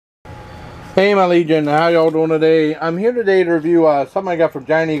Hey my Legion, how y'all doing today? I'm here today to review something I got from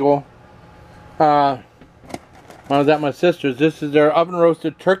Giant Eagle. When I was at my sister's. This is their oven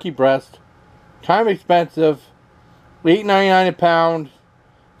roasted turkey breast. Kind of expensive. $8.99 a pound.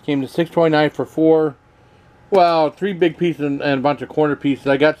 Came to $6.29 for four. Well, 3 big pieces and a bunch of corner pieces.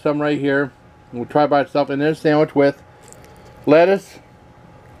 I got some right here. We'll try by itself. And then a sandwich with lettuce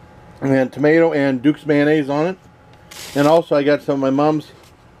and tomato and Duke's mayonnaise on it. And also I got some of my mom's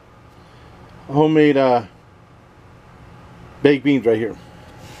homemade baked beans right here.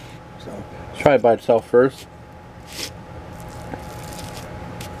 So let's try it by itself first.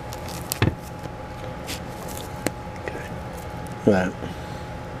 Okay. Look at that.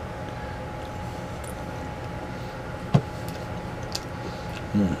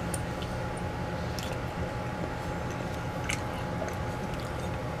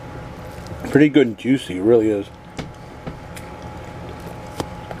 Pretty good and juicy, it really is.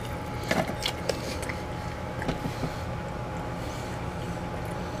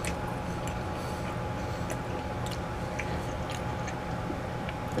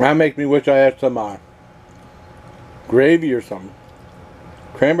 That makes me wish I had some gravy or some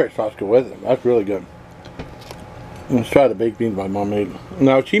cranberry sauce go with it. That's really good. Let's try the baked beans my mom made.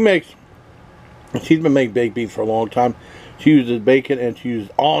 Now she's been making baked beans for a long time. She uses bacon and she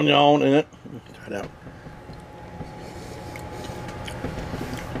uses onion in it. Let's try it out.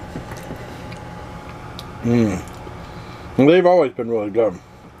 And they've always been really good.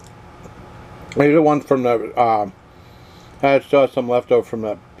 Maybe the ones from the I had still some left over from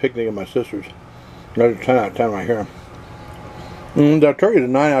that picnic at my sister's. There's a 10 out of 10 right here. The turkey's a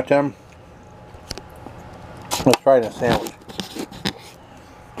 9 out of 10. Let's try it in a sandwich.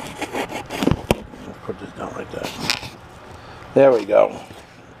 Let's put this down like that. There we go.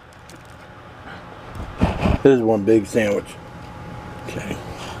 This is one big sandwich. Okay.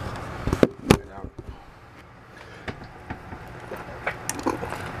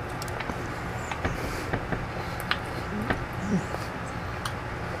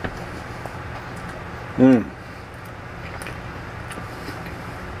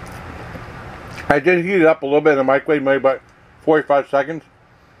 I did heat it up a little bit in the microwave, maybe about 45 seconds.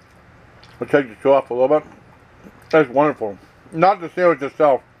 I'll take the chill off a little bit. That's wonderful. Not the sandwich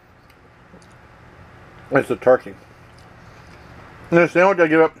itself. It's the turkey. And the sandwich I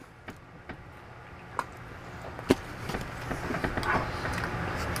give it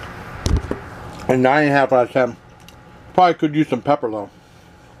a 9.5 out of 10. Probably could use some pepper though.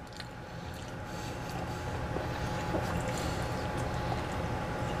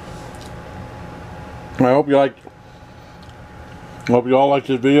 I hope you all like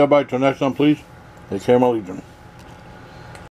this video. Bye till next time, please. Take care, my Legion.